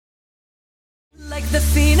the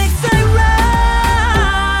phoenix I rise.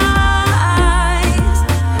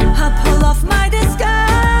 I pull off my disguise.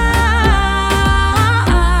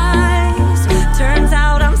 Turns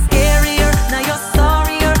out I'm scarier, now you're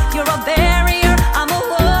sorrier. You're a barrier, I'm a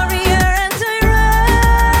warrior, and I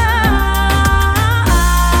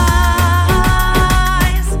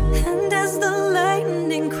rise. And as the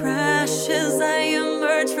lightning crashes, I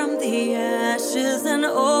emerge from the ashes and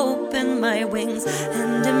open my wings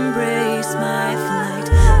and embrace my flight.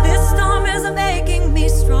 This storm is making me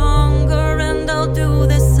stronger, and I'll do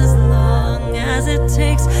this as long as it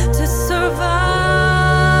takes to survive.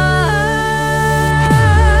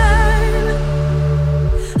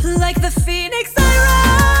 Like the phoenix I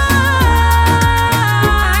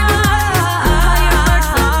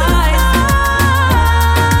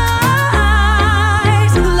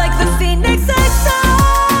rise. Like the phoenix I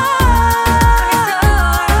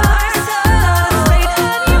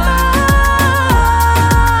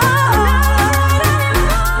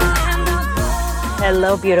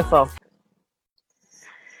Hello, beautiful.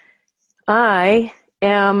 I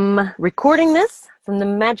am recording this from the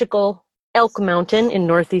magical Elk Mountain in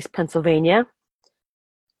Northeast Pennsylvania,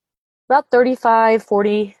 about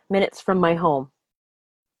 35-40 minutes from my home.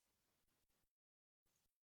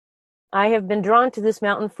 I have been drawn to this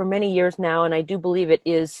mountain for many years now, and I do believe it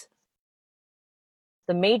is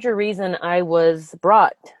the major reason I was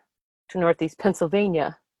brought to Northeast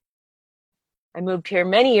Pennsylvania. I moved here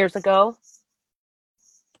many years ago,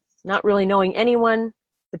 not really knowing anyone,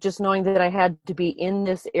 but just knowing that I had to be in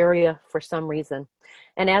this area for some reason.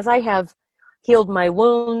 And as I have healed my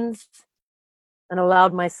wounds and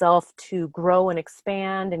allowed myself to grow and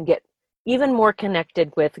expand and get even more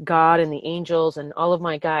connected with God and the angels and all of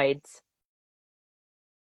my guides,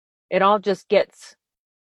 it all just gets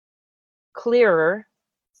clearer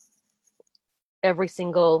every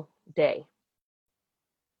single day.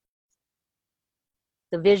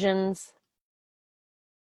 The visions,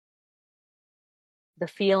 the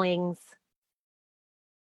feelings,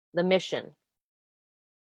 the mission.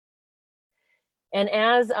 And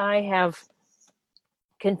as I have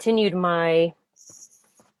continued my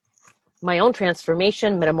own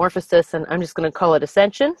transformation, metamorphosis, and I'm just going to call it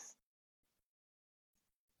ascension,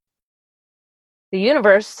 the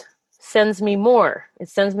universe sends me more. It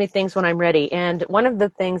sends me things when I'm ready. And one of the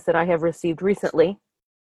things that I have received recently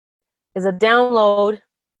is a download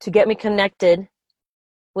to get me connected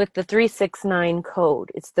with the 369 code.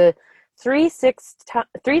 It's the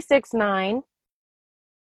 369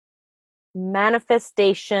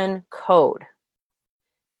 manifestation code.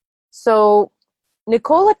 So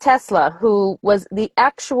Nikola Tesla, who was the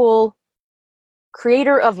actual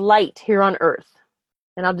creator of light here on Earth,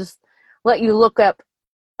 and I'll just let you look up,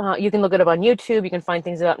 you can look it up on YouTube, you can find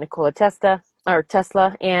things about Nikola Tesla,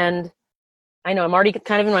 and I know I'm already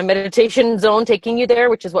kind of in my meditation zone taking you there,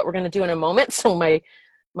 which is what we're going to do in a moment, so my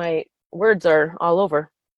words are all over.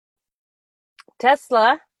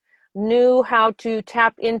 Tesla knew how to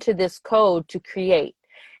tap into this code to create.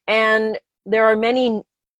 And there are many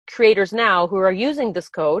creators now who are using this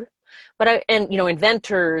code, but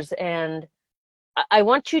inventors. And I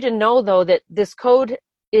want you to know, though, that this code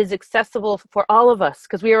is accessible for all of us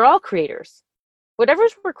because we are all creators. Whatever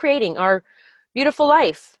we're creating, our beautiful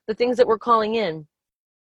life, the things that we're calling in,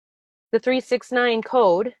 the 369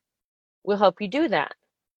 code will help you do that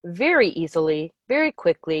very easily, very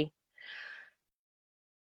quickly.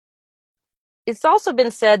 It's also been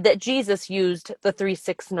said that Jesus used the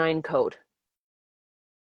 369 code.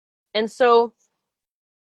 And so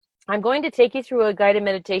I'm going to take you through a guided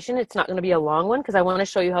meditation. It's not going to be a long one because I want to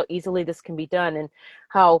show you how easily this can be done and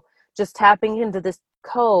how just tapping into this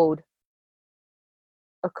code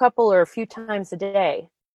a couple or a few times a day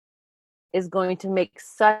is going to make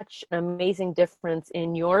such an amazing difference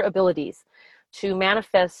in your abilities to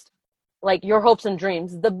manifest like your hopes and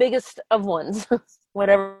dreams, the biggest of ones,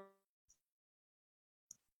 whatever.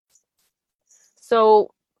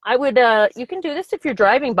 So I would, you can do this if you're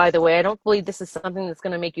driving, by the way. I don't believe this is something that's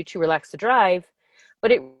going to make you too relaxed to drive, but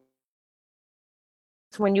it's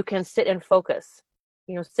when you can sit and focus,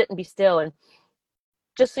 sit and be still. And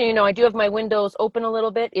just so you know, I do have my windows open a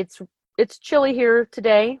little bit. It's chilly here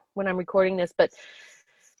today when I'm recording this, but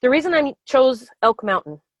the reason I chose Elk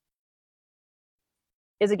Mountain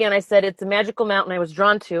is, again, I said it's a magical mountain I was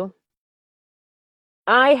drawn to.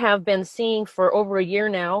 I have been seeing for over a year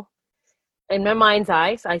now, in my mind's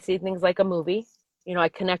eye, I see things like a movie. I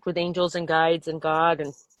connect with angels and guides and God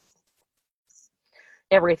and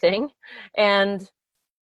everything. And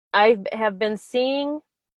I have been seeing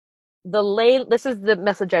this is the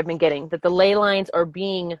message I've been getting, that the ley lines are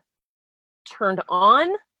being turned on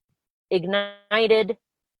ignited,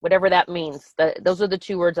 whatever that means. Those are the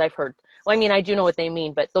two words I've heard. Well, I mean, I do know what they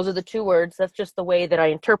mean, but those are the two words. That's just the way that I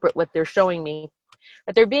interpret what they're showing me.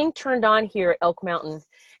 That they're being turned on here at Elk Mountain.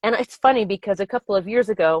 And it's funny because a couple of years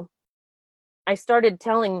ago, I started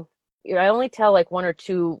telling, I only tell like one or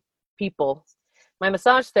two people. My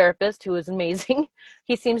massage therapist, who is amazing,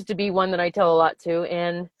 he seems to be one that I tell a lot to,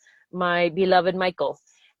 and my beloved Michael.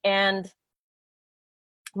 And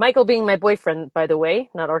Michael being my boyfriend, by the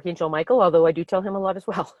way, not Archangel Michael, although I do tell him a lot as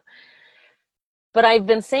well. But I've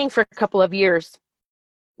been saying for a couple of years,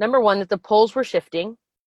 number one, that the poles were shifting,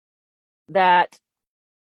 that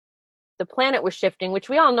the planet was shifting, which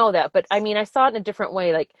we all know that, but I mean, I saw it in a different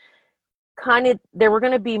way. Like, kind of, there were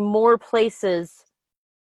going to be more places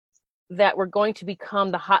that were going to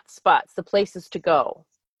become the hot spots, the places to go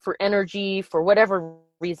for energy, for whatever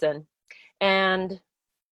reason. And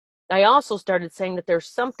I also started saying that there's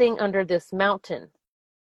something under this mountain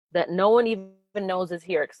that no one even knows is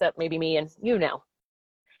here, except maybe me and you now.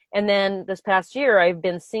 And then this past year, I've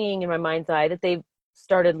been seeing in my mind's eye that they've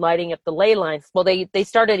started lighting up the ley lines. Well, they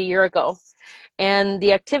started a year ago. And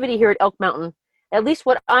the activity here at Elk Mountain, at least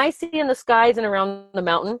what I see in the skies and around the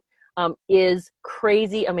mountain, is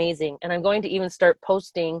crazy amazing. And I'm going to even start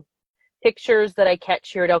posting pictures that I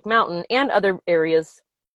catch here at Elk Mountain and other areas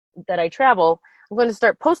that I travel. I'm going to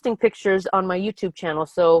start posting pictures on my YouTube channel.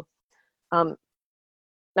 So I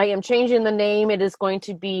am changing the name. It is going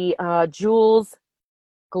to be Jules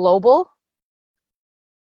Global.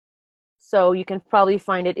 So you can probably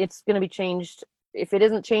find it. It's going to be changed. If it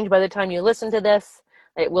isn't changed by the time you listen to this,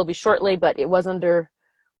 it will be shortly, but it was under,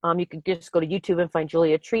 you could just go to YouTube and find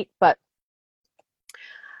Julia Treat. But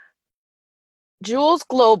Jules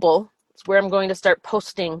Global is where I'm going to start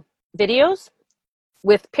posting videos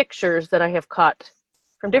with pictures that I have caught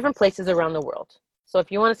from different places around the world. So if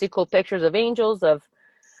you want to see cool pictures of angels, of,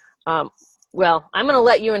 well, I'm going to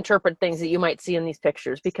let you interpret things that you might see in these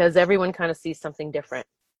pictures because everyone kind of sees something different.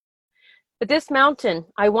 But this mountain,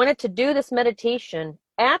 I wanted to do this meditation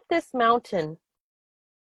at this mountain.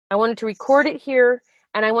 I wanted to record it here,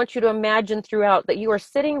 and I want you to imagine throughout that you are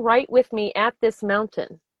sitting right with me at this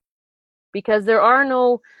mountain because there are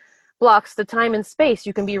no blocks to time and space.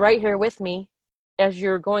 You can be right here with me as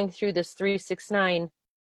you're going through this 369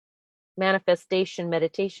 manifestation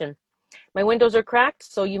meditation. My windows are cracked,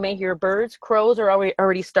 so you may hear birds. Crows are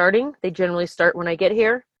already starting. They generally start when I get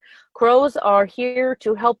here. Crows are here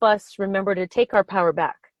to help us remember to take our power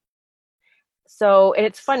back. So, and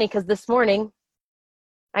it's funny because this morning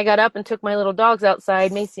I got up and took my little dogs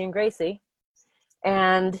outside, Macy and Gracie,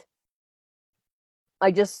 and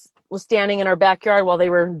I just was standing in our backyard while they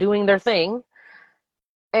were doing their thing.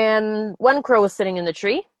 And one crow was sitting in the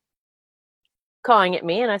tree, cawing at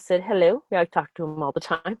me, and I said, hello. Yeah, I talk to him all the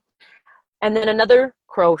time. And then another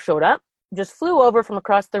crow showed up, just flew over from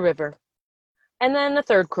across the river. And then the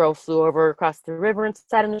third crow flew over across the river and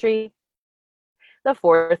sat in the tree. The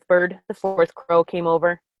fourth crow came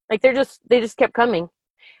over. Like they just kept coming.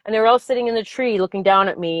 And they were all sitting in the tree looking down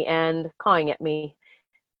at me and cawing at me.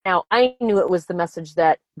 Now, I knew it was the message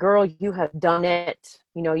that, girl, you have done it.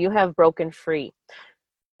 You know, you have broken free.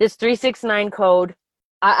 This 369 code,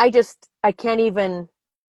 I can't even,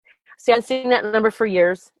 see, I've seen that number for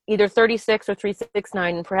years, either 36 or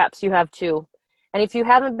 369, and perhaps you have too. And if you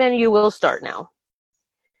haven't been, you will start now.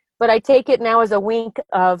 But I take it now as a wink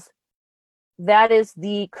of, that is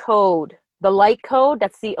the code, the light code.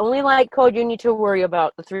 That's the only light code you need to worry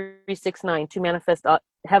about, the 369, to manifest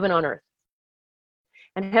heaven on earth.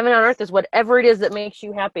 And heaven on earth is whatever it is that makes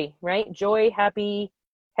you happy, right? Joy, happy,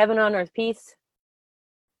 heaven on earth, peace.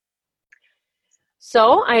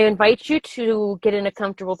 So I invite you to get in a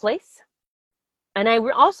comfortable place. And I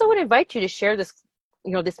also would invite you to share this,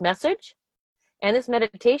 this message and this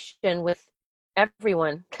meditation with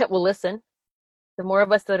everyone that will listen. The more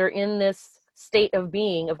of us that are in this state of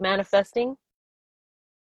being, of manifesting,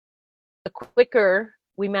 the quicker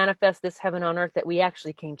we manifest this heaven on earth that we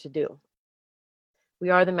actually came to do. We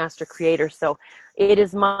are the master creator. So it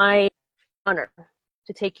is my honor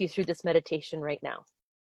to take you through this meditation right now.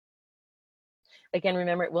 Again,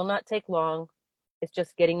 remember, it will not take long. It's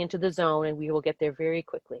just getting into the zone, and we will get there very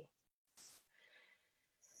quickly.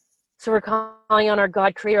 So we're calling on our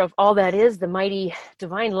God creator of all that is, the mighty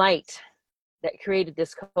divine light that created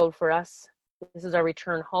this code for us. This is our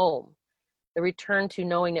return home, the return to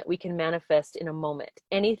knowing that we can manifest in a moment,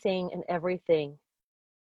 anything and everything.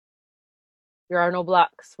 There are no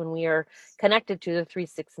blocks when we are connected to the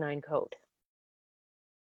 369 code.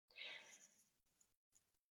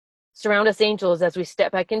 Surround us, angels, as we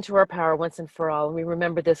step back into our power once and for all. And we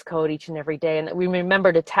remember this code each and every day. And we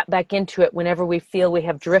remember to tap back into it whenever we feel we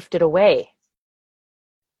have drifted away.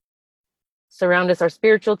 Surround us, our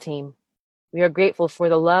spiritual team. We are grateful for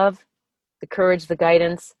the love, the courage, the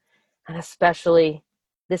guidance, and especially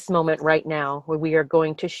this moment right now where we are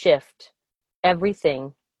going to shift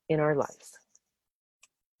everything in our lives.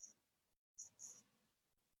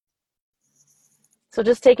 So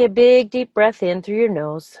just take a big, deep breath in through your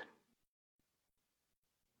nose.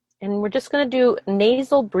 And we're just going to do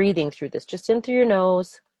nasal breathing through this, just in through your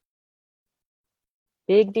nose.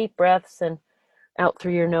 Big, deep breaths and out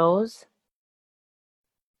through your nose.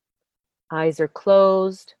 Eyes are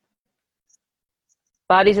closed.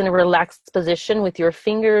 Body's in a relaxed position with your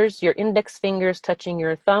fingers, your index fingers touching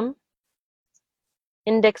your thumb.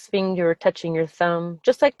 Index finger touching your thumb,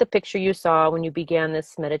 just like the picture you saw when you began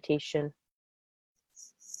this meditation.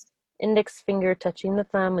 Index finger touching the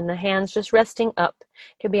thumb and the hands just resting up.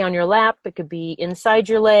 It could be on your lap, it could be inside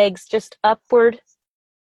your legs, just upward.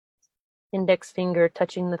 Index finger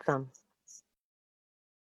touching the thumb.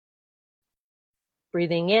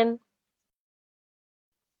 Breathing in.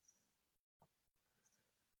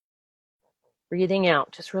 Breathing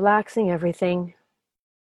out, just relaxing everything.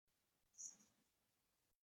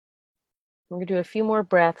 We're going to do a few more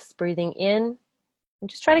breaths, breathing in, and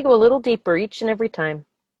just try to go a little deeper each and every time.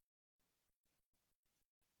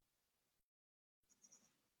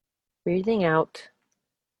 Breathing out.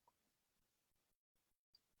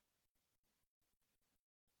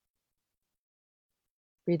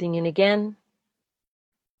 Breathing in again,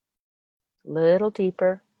 a little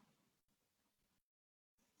deeper.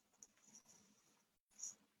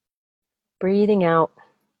 Breathing out.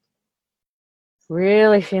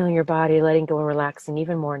 Really feeling your body letting go and relaxing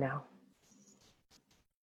even more now.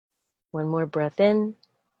 One more breath in.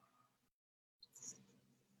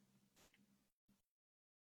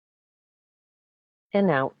 And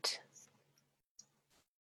out.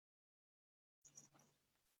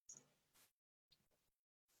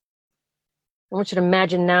 I want you to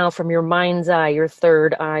imagine now from your mind's eye, your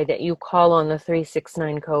third eye, that you call on the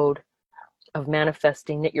 369 code of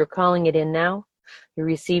manifesting, that you're calling it in now. You're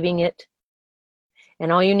receiving it.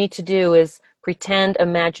 And all you need to do is pretend,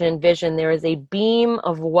 imagine, envision there is a beam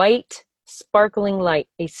of white, sparkling light,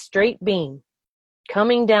 a straight beam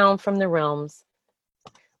coming down from the realms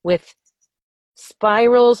with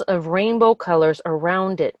spirals of rainbow colors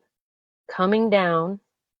around it, coming down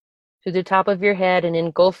to the top of your head and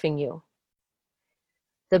engulfing you.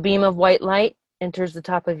 The beam of white light enters the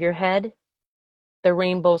top of your head. The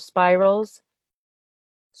rainbow spirals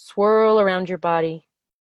swirl around your body.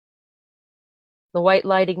 The white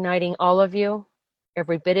light igniting all of you,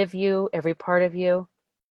 every bit of you, every part of you.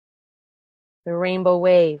 The rainbow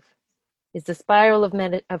wave is the spiral of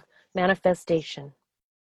manifestation,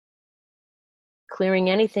 clearing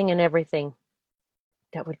anything and everything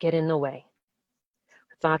that would get in the way.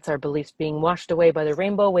 Thoughts, our beliefs being washed away by the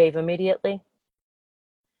rainbow wave immediately.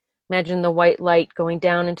 Imagine the white light going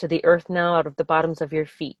down into the earth now out of the bottoms of your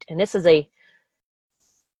feet. And this is a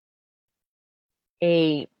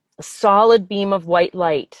solid beam of white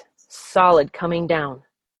light, solid coming down,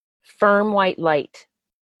 firm white light,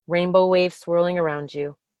 rainbow waves swirling around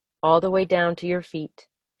you, all the way down to your feet.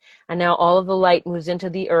 And now all of the light moves into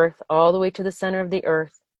the earth, all the way to the center of the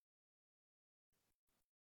earth,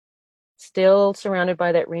 still surrounded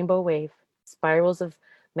by that rainbow wave, spirals of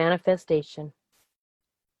manifestation.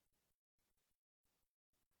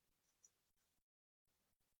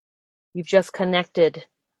 You've just connected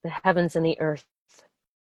the heavens and the earth.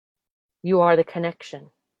 You are the connection.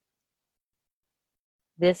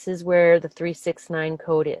 This is where the 369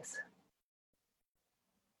 code is.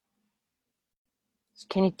 So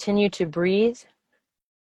continue to breathe.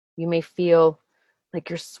 You may feel like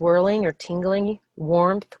you're swirling or tingling,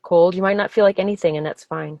 warmth, cold. You might not feel like anything, and that's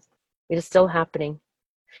fine. It is still happening.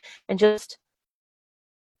 And just,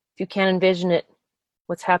 if you can envision it,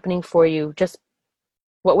 what's happening for you, just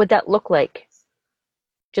what would that look like?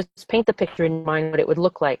 Just paint the picture in your mind what it would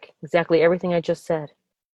look like. Exactly everything I just said.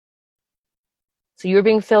 So you're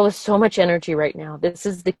being filled with so much energy right now. This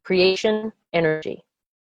is the creation energy.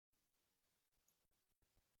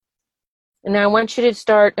 And now I want you to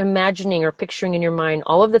start imagining or picturing in your mind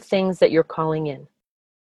all of the things that you're calling in.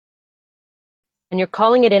 And you're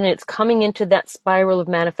calling it in, and it's coming into that spiral of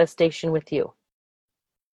manifestation with you.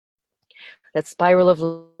 That spiral of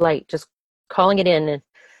light, just calling it in. And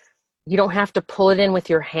you don't have to pull it in with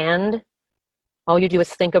your hand. All you do is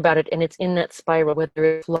think about it, and it's in that spiral, whether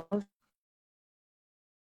it's love,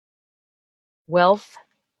 wealth,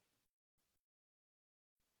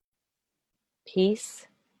 peace,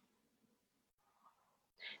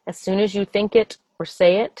 As soon as you think it or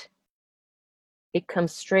say it, it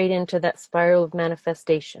comes straight into that spiral of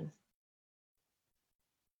manifestation.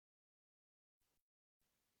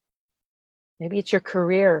 Maybe it's your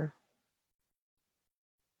career.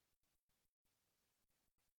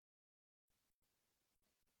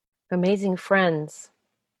 Amazing friends.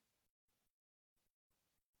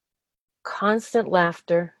 Constant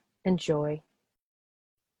laughter and joy.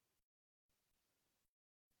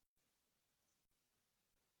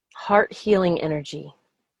 Heart healing energy.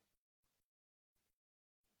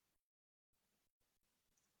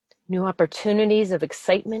 New opportunities of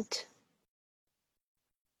excitement.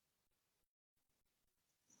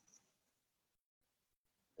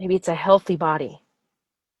 Maybe it's a healthy body,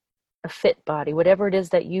 a fit body, whatever it is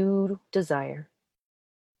that you desire.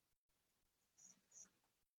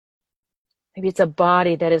 Maybe it's a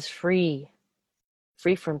body that is free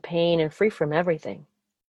from pain and free from everything.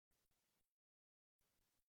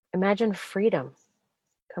 Imagine freedom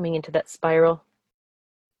coming into that spiral.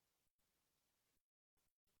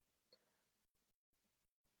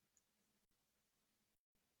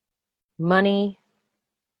 Money,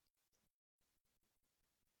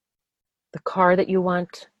 the car that you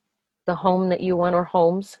want, the home that you want, or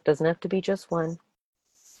homes, doesn't have to be just one.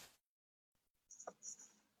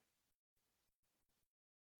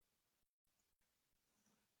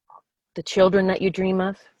 The children that you dream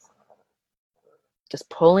of. Just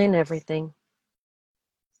pull in everything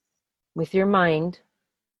with your mind.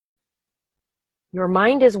 Your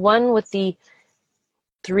mind is one with the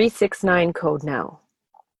 369 code now.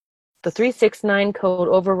 The 369 code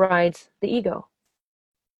overrides the ego.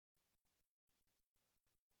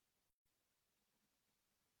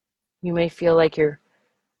 You may feel like you're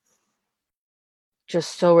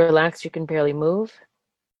just so relaxed you can barely move.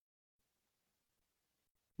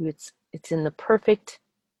 It's in the perfect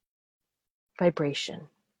vibration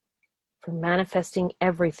for manifesting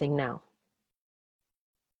everything now.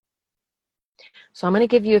 So I'm going to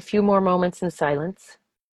give you a few more moments in silence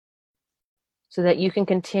so that you can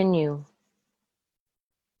continue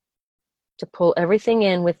to pull everything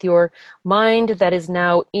in with your mind that is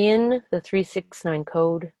now in the 369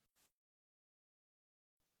 code.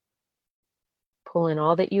 Pull in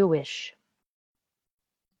all that you wish.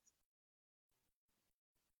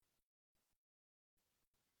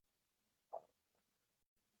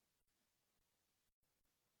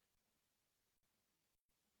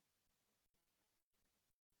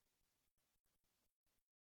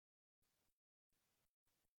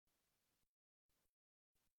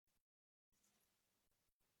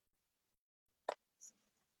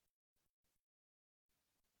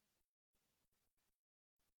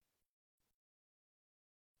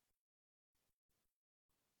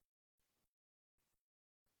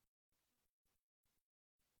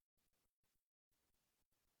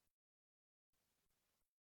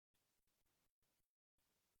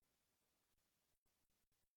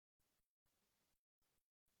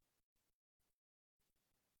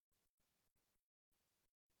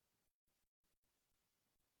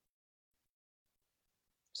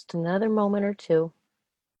 Just another moment or two.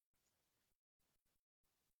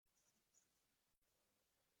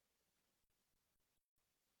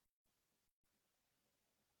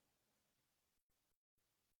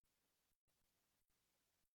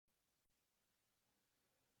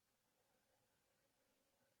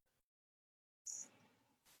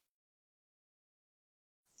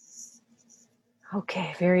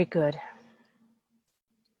 Okay, very good.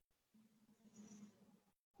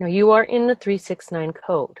 Now you are in the 369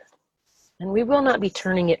 code, and we will not be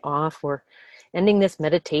turning it off or ending this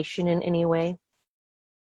meditation in any way.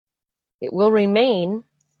 It will remain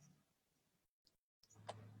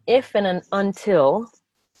if and until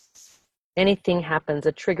anything happens,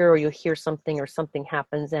 a trigger, or you hear something or something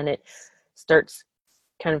happens and it starts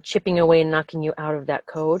kind of chipping away and knocking you out of that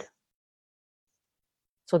code.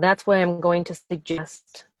 So that's why I'm going to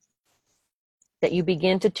suggest that you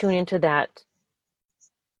begin to tune into that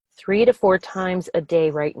 3 to 4 times a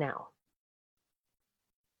day right now.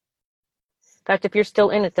 In fact, if you're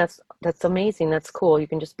still in it, that's amazing. That's cool. You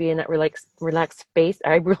can just be in that relaxed space.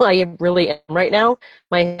 I really am right now.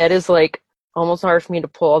 My head is like almost hard for me to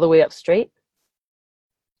pull all the way up straight.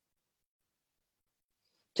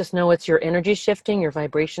 Just know it's your energy shifting, your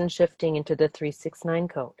vibration shifting into the 369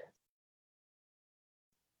 code.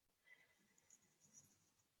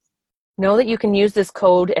 Know that you can use this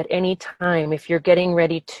code at any time if you're getting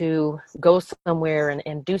ready to go somewhere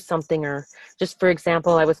and do something, or just for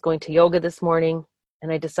example, I was going to yoga this morning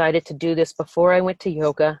and I decided to do this before I went to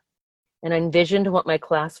yoga, and I envisioned what my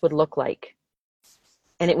class would look like.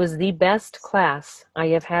 And it was the best class I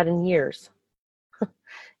have had in years.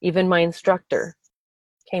 Even my instructor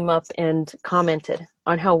came up and commented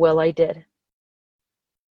on how well I did.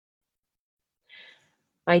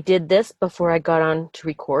 I did this before I got on to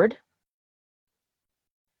record.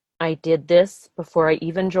 I did this before I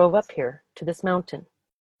even drove up here to this mountain.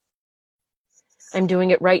 I'm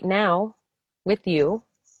doing it right now with you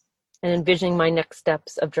and envisioning my next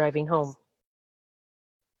steps of driving home.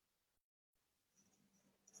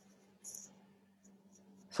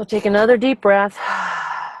 So take another deep breath.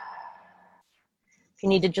 If you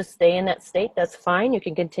need to just stay in that state, that's fine. You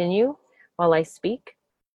can continue while I speak.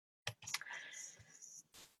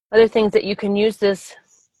 Other things that you can use this,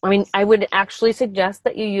 I would actually suggest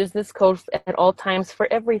that you use this code at all times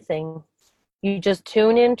for everything. You just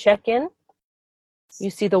tune in, check in. You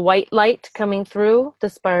see the white light coming through, the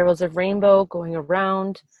spirals of rainbow going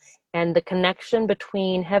around, and the connection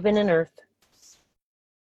between heaven and earth.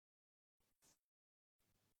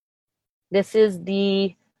 This is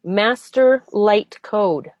the master light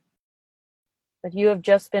code that you have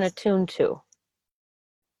just been attuned to.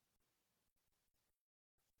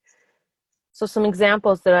 So some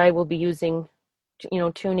examples that I will be using,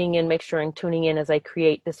 tuning in, make sure I'm tuning in as I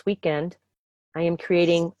create this weekend. I am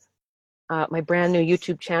creating my brand new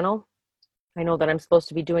YouTube channel. I know that I'm supposed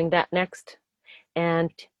to be doing that next, and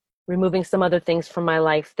removing some other things from my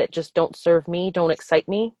life that just don't serve me, don't excite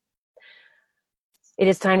me. It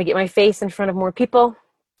is time to get my face in front of more people.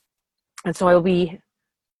 And so I will be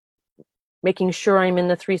making sure I'm in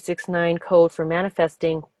the 369 code for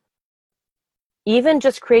manifesting, even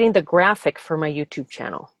just creating the graphic for my YouTube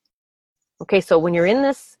channel. Okay, so when you're in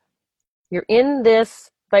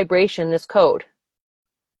this vibration, this code,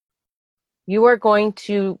 you are going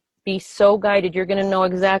to be so guided. You're going to know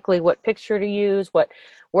exactly what picture to use, what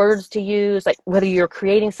words to use, like whether you're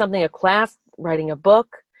creating something, a class, writing a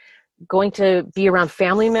book, going to be around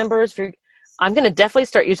family members. I'm going to definitely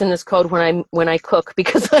start using this code when I cook,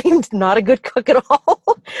 because I'm not a good cook at all.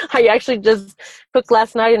 I actually just cooked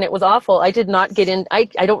last night and it was awful. I did not get in. I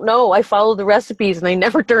don't know. I follow the recipes and they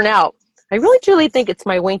never turn out. I really truly think it's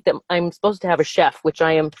my wink that I'm supposed to have a chef, which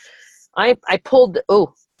I am. I pulled.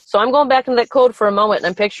 So I'm going back into that code for a moment and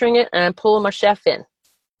I'm picturing it and I'm pulling my chef in,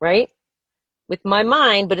 right? With my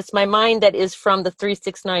mind, but it's my mind that is from the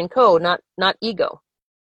 369 code, not ego.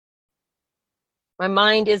 My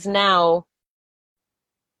mind is now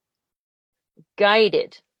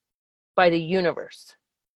guided by the universe.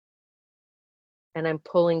 And I'm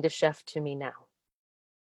pulling the chef to me now.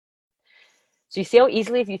 So you see how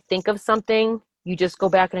easily, if you think of something, you just go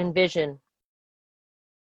back and envision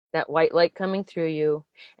that white light coming through you.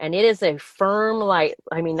 And it is a firm light.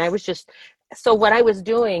 So what I was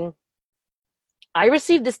doing, I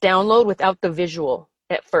received this download without the visual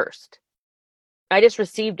at first. I just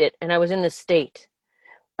received it and I was in this state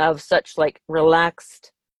of such like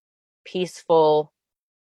relaxed, peaceful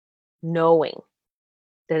knowing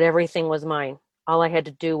that everything was mine. All I had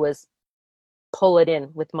to do was pull it in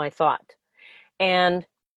with my thought. And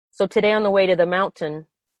so today on the way to the mountain,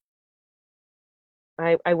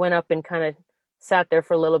 I went up and kind of sat there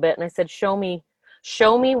for a little bit and I said, show me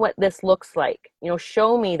what this looks like.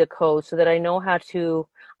 Show me the code so that I know how to,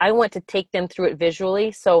 I want to take them through it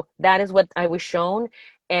visually. So that is what I was shown.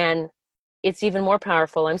 And it's even more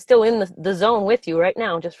powerful. I'm still in the zone with you right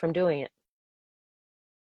now, just from doing it.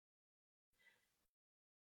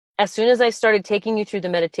 As soon as I started taking you through the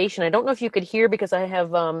meditation, I don't know if you could hear because I have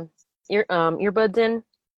earbuds in,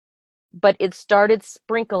 but it started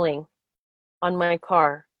sprinkling on my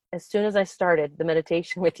car as soon as I started the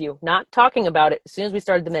meditation with you. Not talking about it. As soon as we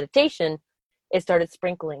started the meditation, it started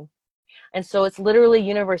sprinkling. And so it's literally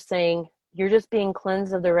universe saying, you're just being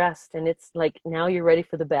cleansed of the rest. And it's like, now you're ready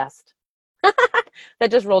for the best.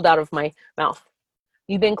 That just rolled out of my mouth.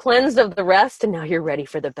 You've been cleansed of the rest and now you're ready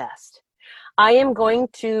for the best. I am going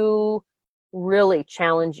to really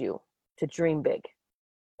challenge you to dream big.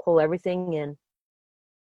 Pull everything in.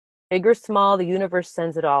 Big or small, the universe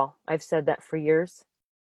sends it all. I've said that for years.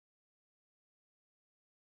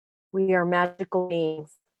 We are magical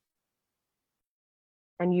beings.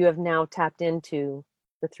 And you have now tapped into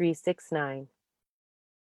the 369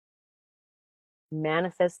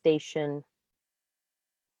 manifestation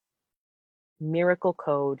miracle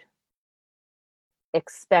code.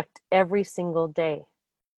 Expect every single day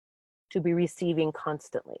to be receiving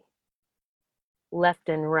constantly. Left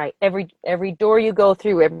and right. Every door you go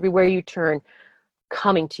through, everywhere you turn,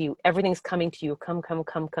 coming to you. Everything's coming to you.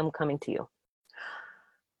 Coming to you.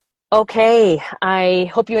 Okay,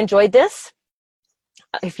 I hope you enjoyed this.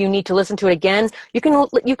 If you need to listen to it again, you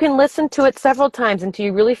can listen to it several times until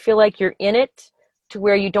you really feel like you're in it, to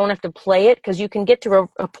where you don't have to play it, because you can get to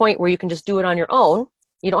a point where you can just do it on your own.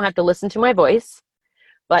 You don't have to listen to my voice,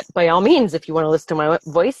 but by all means, if you want to listen to my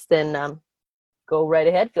voice, then go right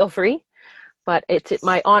ahead, feel free. But it's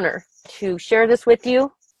my honor to share this with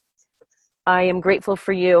you. I am grateful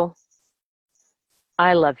for you.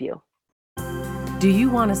 I love you. Do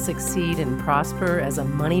you want to succeed and prosper as a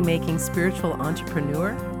money-making spiritual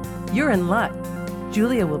entrepreneur? You're in luck.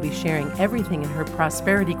 Julia will be sharing everything in her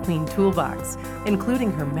Prosperity Queen toolbox,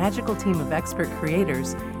 including her magical team of expert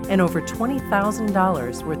creators and over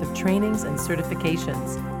 $20,000 worth of trainings and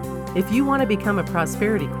certifications. If you want to become a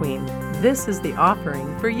Prosperity Queen, this is the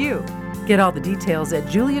offering for you. Get all the details at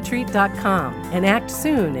juliatreat.com and act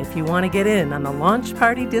soon if you want to get in on the launch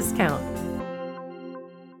party discount.